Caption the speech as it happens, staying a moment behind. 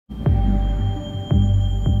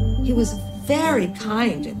He was very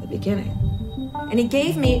kind in the beginning, and he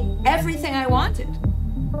gave me everything I wanted.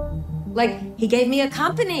 Like, he gave me a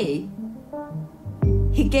company.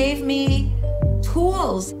 He gave me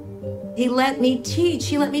tools. He let me teach.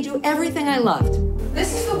 He let me do everything I loved.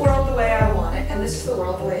 This is the world the way I want it, and this is the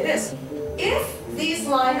world the way it is. If these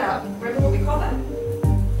line up, remember what we call that?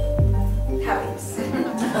 Happiness.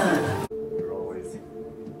 You're always tend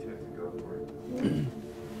to go for it.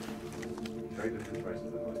 Very different choices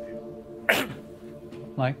than most people.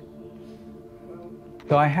 Like,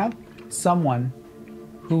 so I have someone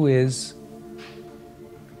who is,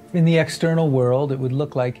 in the external world, it would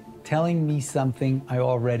look like telling me something I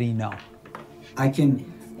already know. I can.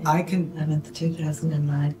 11th,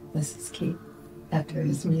 2009, Mrs. Keith, after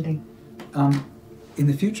his meeting. In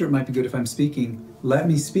the future, it might be good if I'm speaking, let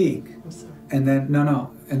me speak. I'm sorry. And then,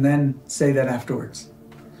 and then say that afterwards.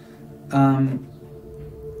 In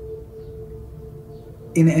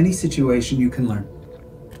any situation, you can learn.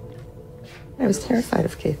 I was terrified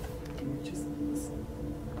of Keith.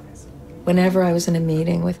 Whenever I was in a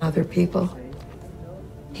meeting with other people,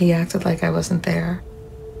 he acted like I wasn't there.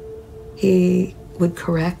 He would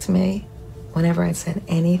correct me whenever I said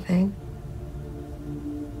anything.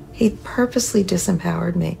 He purposely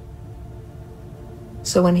disempowered me.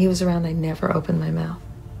 So when he was around, I never opened my mouth.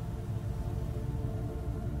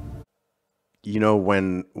 You know,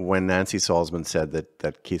 when Nancy Salzman said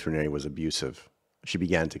that Keith Raniere was abusive, she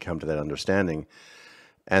began to come to that understanding.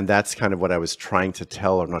 And that's kind of what I was trying to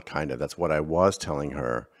tell her, not kind of, that's what I was telling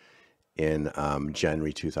her in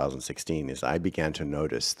January 2016, is I began to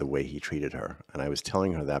notice the way he treated her. And I was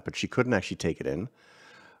telling her that, but she couldn't actually take it in,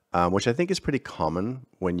 which I think is pretty common.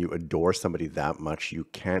 When you adore somebody that much, you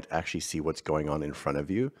can't actually see what's going on in front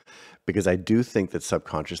of you. Because I do think that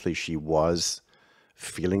subconsciously she was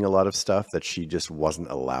feeling a lot of stuff that she just wasn't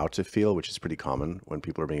allowed to feel, which is pretty common when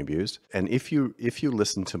people are being abused. And if you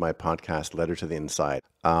listen to my podcast, Letter to the Inside,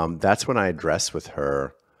 that's when I address with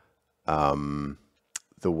her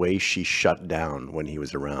the way she shut down when he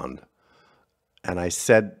was around. And I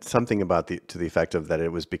said something about to the effect of that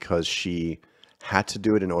it was because she had to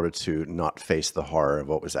do it in order to not face the horror of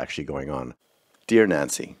what was actually going on. Dear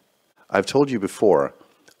Nancy, I've told you before,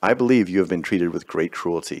 I believe you have been treated with great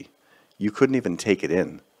cruelty. You couldn't even take it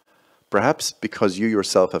in. Perhaps because you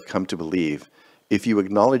yourself have come to believe if you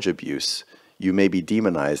acknowledge abuse, you may be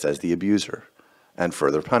demonized as the abuser and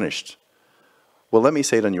further punished. Well, let me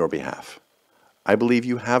say it on your behalf. I believe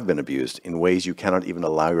you have been abused in ways you cannot even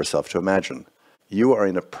allow yourself to imagine. You are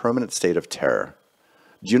in a permanent state of terror.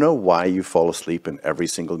 Do you know why you fall asleep in every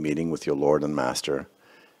single meeting with your Lord and Master?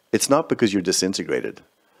 It's not because you're disintegrated.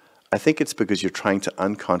 I think it's because you're trying to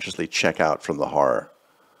unconsciously check out from the horror.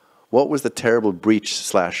 What was the terrible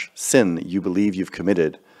breach/sin you believe you've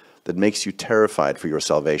committed that makes you terrified for your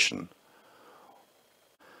salvation?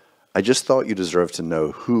 I just thought you deserved to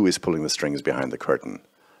know who is pulling the strings behind the curtain,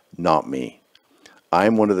 not me.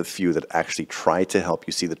 I'm one of the few that actually try to help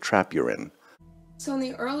you see the trap you're in. So in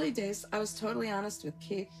the early days, I was totally honest with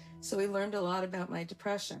Keith, so he learned a lot about my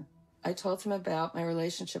depression. I told him about my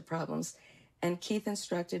relationship problems, and Keith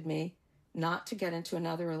instructed me not to get into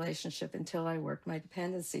another relationship until I worked my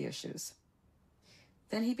dependency issues.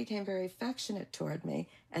 Then he became very affectionate toward me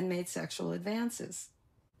and made sexual advances.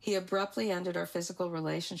 He abruptly ended our physical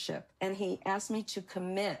relationship, and he asked me to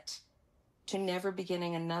commit to never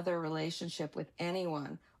beginning another relationship with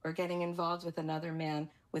anyone or getting involved with another man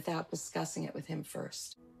without discussing it with him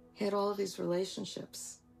first. He had all of these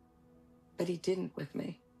relationships, but he didn't with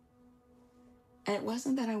me. And it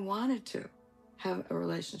wasn't that I wanted to have a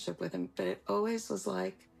relationship with him, but it always was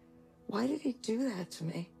like, why did he do that to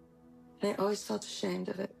me? And I always felt ashamed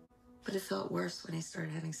of it. But it felt worse when he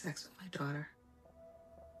started having sex with my daughter.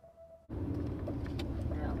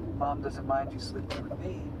 Mom doesn't mind you sleeping with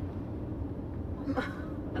me.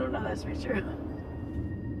 I don't know that's for true.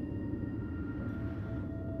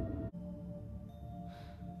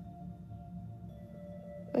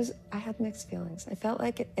 I had mixed feelings. I felt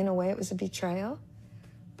like, in a way, it was a betrayal,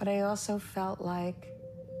 but I also felt like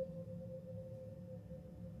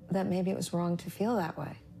that maybe it was wrong to feel that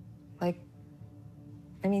way. Like,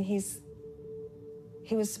 I mean, he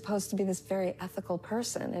was supposed to be this very ethical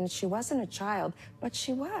person, and she wasn't a child, but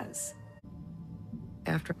she was.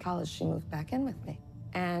 After college, she moved back in with me,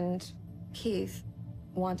 and Keith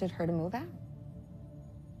wanted her to move out.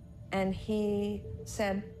 And he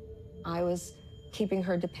said I was keeping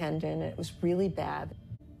her dependent, and it was really bad.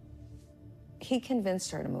 He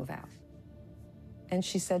convinced her to move out. And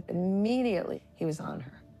she said immediately he was on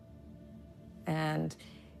her. And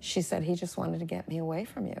she said he just wanted to get me away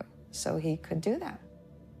from you so he could do that.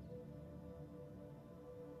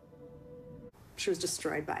 She was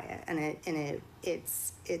destroyed by it, and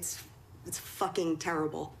it's fucking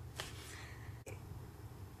terrible.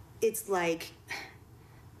 It's like,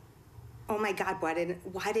 oh my God,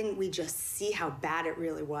 why didn't we just see how bad it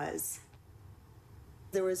really was?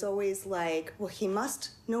 There was always like, well, he must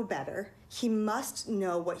know better. He must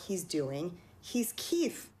know what he's doing. He's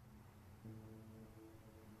Keith.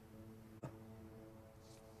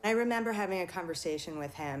 I remember having a conversation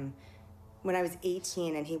with him when I was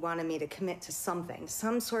 18, and he wanted me to commit to something,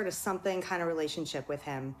 some sort of something kind of relationship with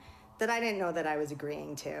him that I didn't know that I was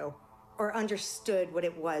agreeing to or understood what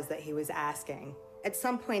it was that he was asking. At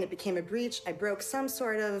some point, it became a breach. I broke some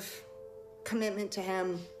sort of commitment to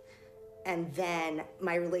him, and then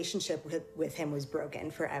my relationship with him was broken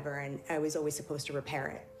forever, and I was always supposed to repair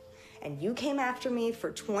it. And you came after me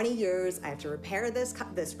for 20 years. I have to repair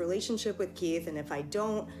this relationship with Keith, and if I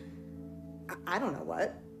don't, I don't know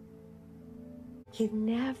what. He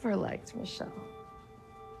never liked Michelle.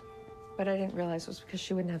 But I didn't realize it was because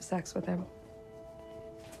she wouldn't have sex with him.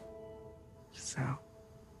 So, I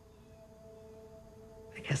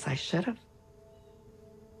guess I should have.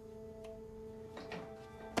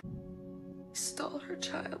 He stole her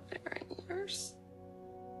childbearing years.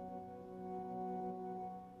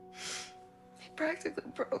 He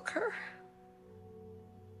practically broke her.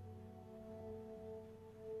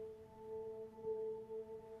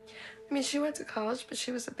 I mean, she went to college, but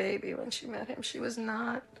she was a baby when she met him. She was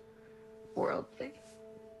not worldly.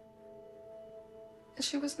 And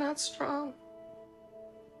she was not strong.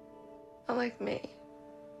 Unlike me.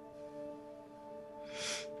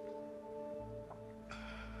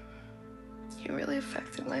 He really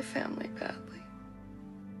affected my family badly.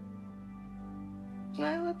 And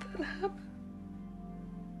I let that happen.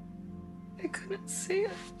 I couldn't see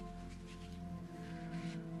it.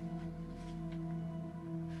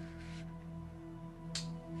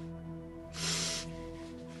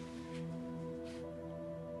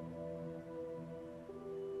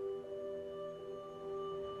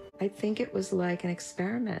 I think it was like an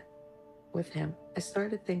experiment with him. I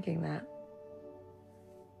started thinking that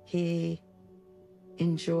he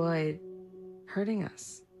enjoyed hurting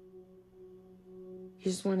us.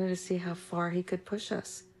 He just wanted to see how far he could push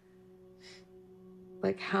us.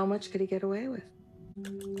 Like, how much could he get away with?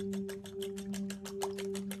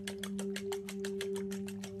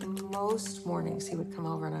 Most mornings he would come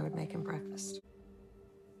over and I would make him breakfast.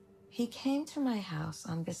 He came to my house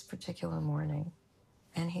on this particular morning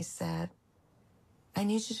and he said, I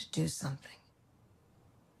need you to do something.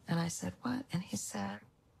 And I said, what? And he said,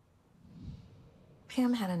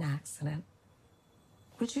 Pam had an accident.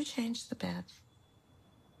 Would you change the bed?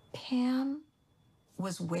 Pam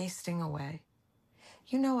was wasting away.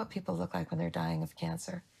 You know what people look like when they're dying of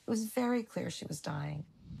cancer. It was very clear she was dying.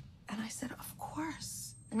 And I said, of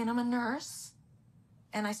course. I mean, I'm a nurse.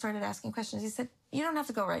 And I started asking questions. He said, you don't have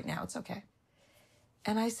to go right now. It's okay.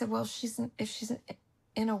 And I said, well, if she's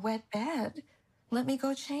in a wet bed, let me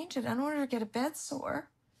go change it. I don't want her to get a bed sore.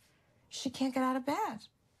 She can't get out of bed.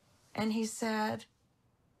 And he said,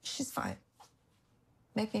 she's fine.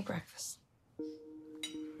 Make me breakfast.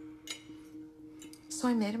 So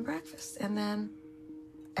I made him breakfast. And then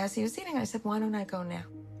as he was eating, I said, why don't I go now?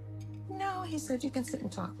 No, he said, you can sit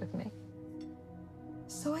and talk with me.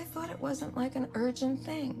 So I thought it wasn't like an urgent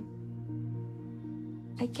thing.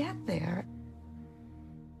 I get there,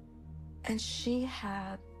 and she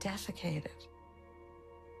had defecated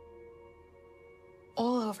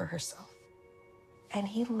all over herself. And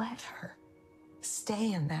he let her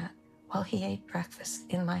stay in that while he ate breakfast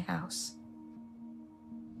in my house.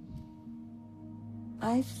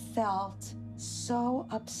 I felt so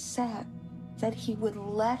upset that he would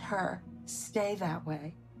let her stay that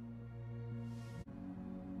way.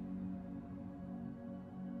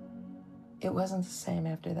 It wasn't the same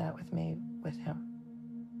after that with me, with him.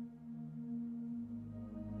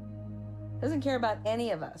 Doesn't care about any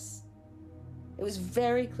of us. It was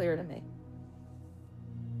very clear to me.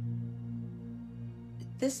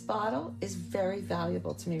 This bottle is very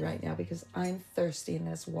valuable to me right now because I'm thirsty and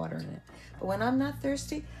there's water in it. But when I'm not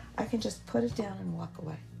thirsty, I can just put it down and walk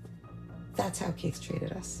away. That's how Keith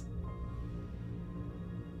treated us.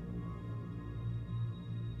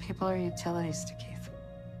 People are utilities to Keith.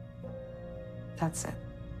 That's it.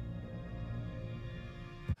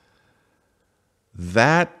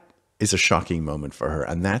 That is a shocking moment for her.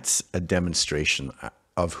 And that's a demonstration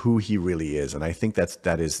of who he really is. And I think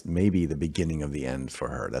that is maybe the beginning of the end for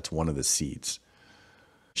her. That's one of the seeds.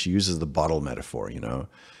 She uses the bottle metaphor, you know.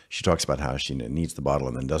 She talks about how she needs the bottle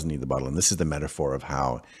and then doesn't need the bottle. And this is the metaphor of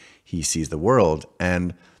how he sees the world.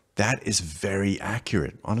 And That is very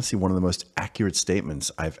accurate. Honestly, one of the most accurate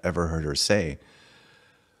statements I've ever heard her say,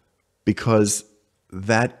 because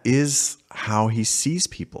that is how he sees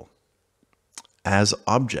people, as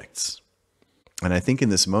objects. And I think in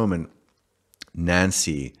this moment,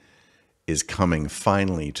 Nancy is coming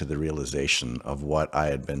finally to the realization of what I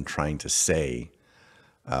had been trying to say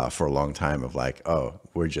for a long time, of like, oh,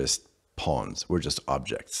 we're just pawns. We're just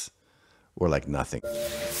objects. We're like nothing.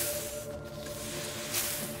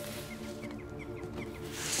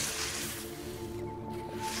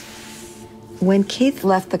 When Keith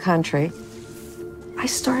left the country, I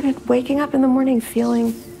started waking up in the morning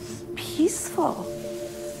feeling peaceful.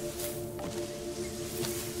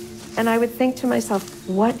 And I would think to myself,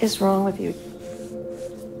 what is wrong with you?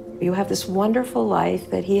 You have this wonderful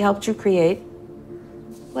life that he helped you create.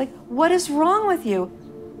 Like, what is wrong with you?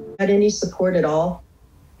 Had any support at all?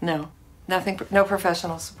 No, nothing, no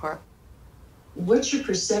professional support. What's your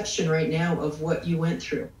perception right now of what you went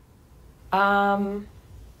through?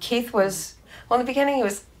 Keith was, well, in the beginning he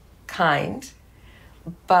was kind,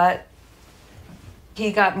 but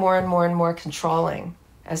he got more and more and more controlling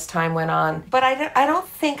as time went on. But I don't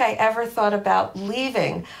think I ever thought about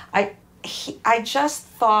leaving. I just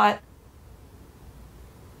thought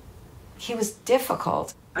he was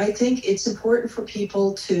difficult. I think it's important for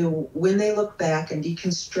people to, when they look back and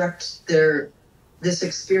deconstruct this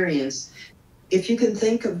experience, if you can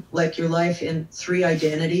think of like your life in 3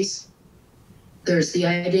 identities, there's the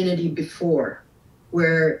identity before,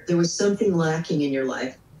 where there was something lacking in your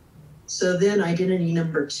life. So then identity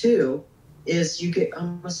number 2 is you get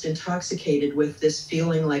almost intoxicated with this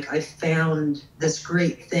feeling like I found this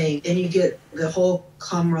great thing. And you get the whole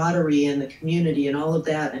camaraderie and the community and all of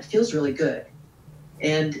that, and it feels really good.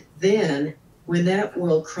 And then when that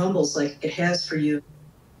world crumbles like it has for you,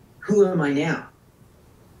 who am I now?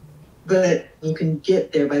 But you can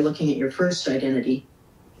get there by looking at your first identity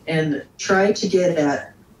and try to get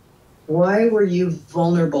at, why were you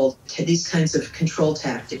vulnerable to these kinds of control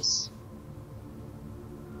tactics?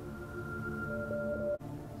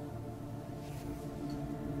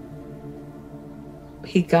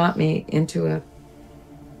 He got me into a,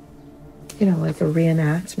 like a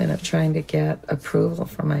reenactment of trying to get approval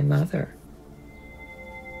from my mother.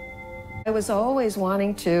 I was always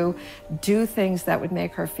wanting to do things that would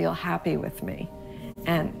make her feel happy with me.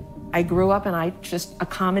 And I grew up and I just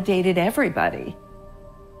accommodated everybody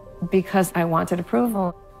because I wanted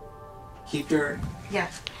approval. Keep your Yeah.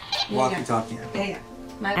 walkie-talkie. Yeah.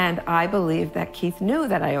 And I believed that Keith knew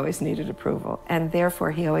that I always needed approval, and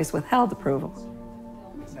therefore he always withheld approval.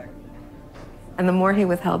 And the more he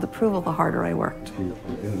withheld approval, the harder I worked. In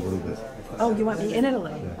a little bit. Oh, you want me in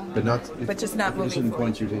Italy? But not. But just not moving shouldn't forward.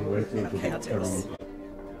 point you directly to Okay, I'll do this.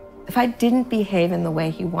 If I didn't behave in the way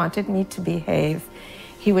he wanted me to behave,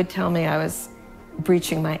 he would tell me I was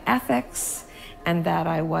breaching my ethics and that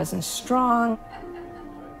I wasn't strong.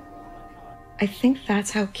 I think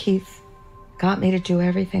that's how Keith got me to do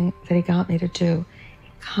everything that he got me to do. He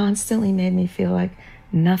constantly made me feel like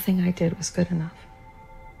nothing I did was good enough.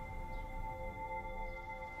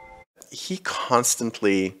 He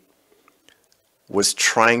constantly was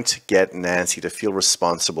trying to get Nancy to feel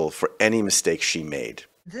responsible for any mistake she made.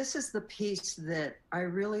 This is the piece that I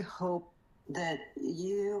really hope that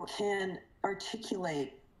you can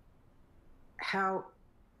articulate, how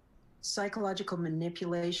psychological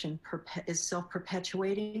manipulation is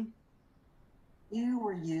self-perpetuating. You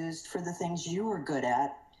were used for the things you were good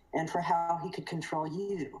at and for how he could control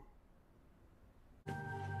you.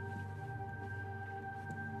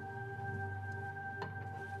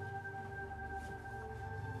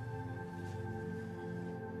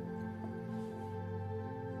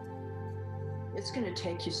 It's going to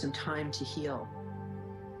take you some time to heal.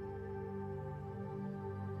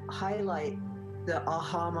 Highlight the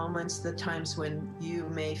aha moments, the times when you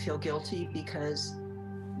may feel guilty because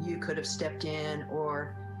you could have stepped in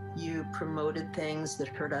or you promoted things that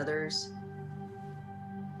hurt others.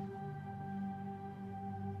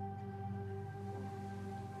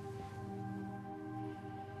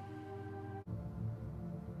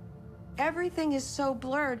 Everything is so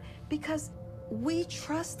blurred because we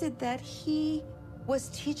trusted that he was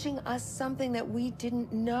teaching us something that we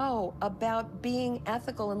didn't know about being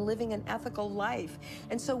ethical and living an ethical life.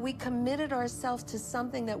 And so we committed ourselves to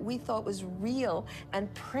something that we thought was real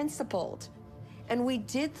and principled. And we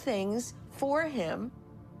did things for him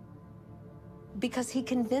because he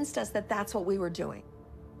convinced us that that's what we were doing.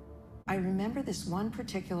 I remember this one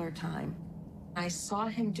particular time, I saw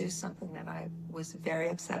him do something that I was very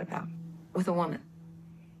upset about with a woman.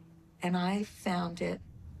 And I found it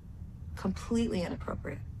completely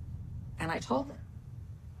inappropriate. And I told him.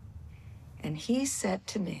 And he said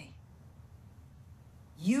to me,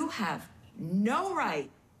 "You have no right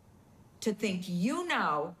to think you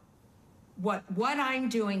know what I'm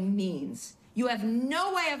doing means. You have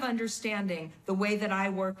no way of understanding the way that I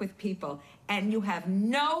work with people, and you have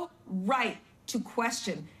no right to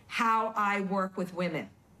question how I work with women.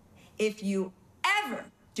 If you ever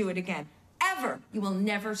do it again, ever, you will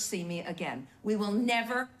never see me again. We will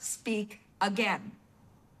never speak again."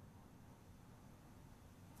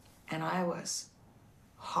 And I was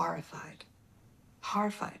horrified,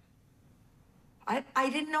 horrified. I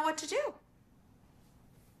didn't know what to do.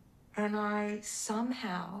 And I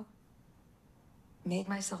somehow made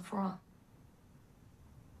myself wrong.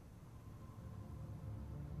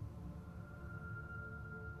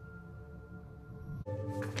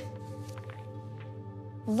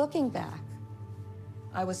 Looking back,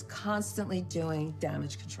 I was constantly doing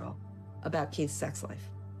damage control about Keith's sex life.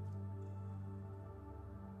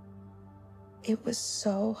 It was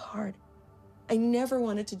so hard. I never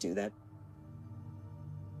wanted to do that.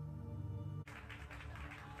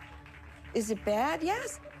 Is it bad?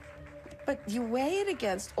 Yes. But you weigh it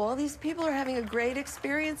against all these people are having a great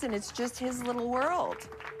experience and it's just his little world.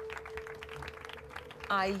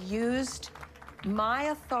 I used my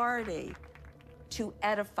authority to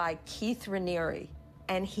edify Keith Raniere,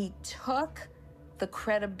 and he took the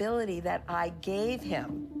credibility that I gave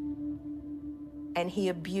him and he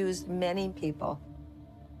abused many people.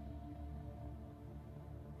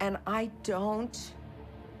 And I don't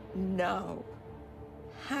know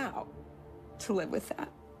how to live with that.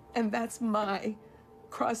 And that's my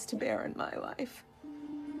cross to bear in my life.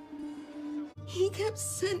 He kept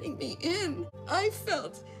sending me in. I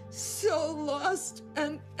felt so lost,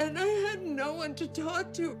 and I had no one to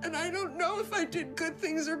talk to, and I don't know if I did good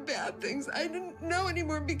things or bad things. I didn't know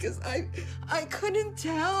anymore because I couldn't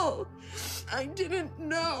tell. I didn't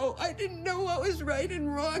know. I didn't know what was right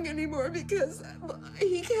and wrong anymore because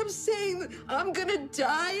he kept saying, "I'm gonna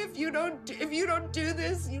die if you don't do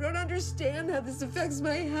this. You don't understand how this affects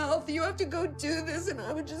my health. You have to go do this." And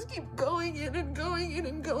I would just keep going in and going in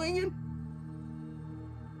and going in.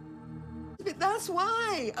 But that's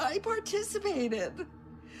why I participated.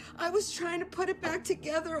 I was trying to put it back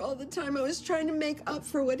together all the time. I was trying to make up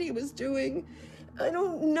for what he was doing. I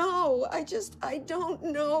don't know. I don't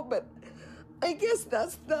know, but I guess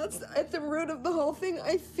that's at the root of the whole thing.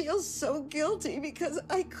 I feel so guilty because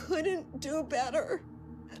I couldn't do better.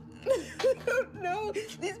 I don't know.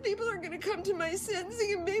 These people are gonna come to my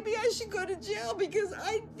sentencing and maybe I should go to jail because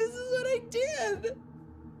this is what I did.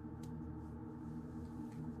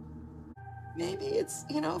 Maybe it's,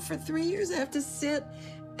 for 3 years I have to sit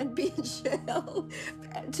and be in jail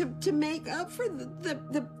to make up for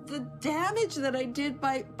the damage that I did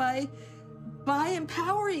by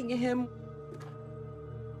empowering him.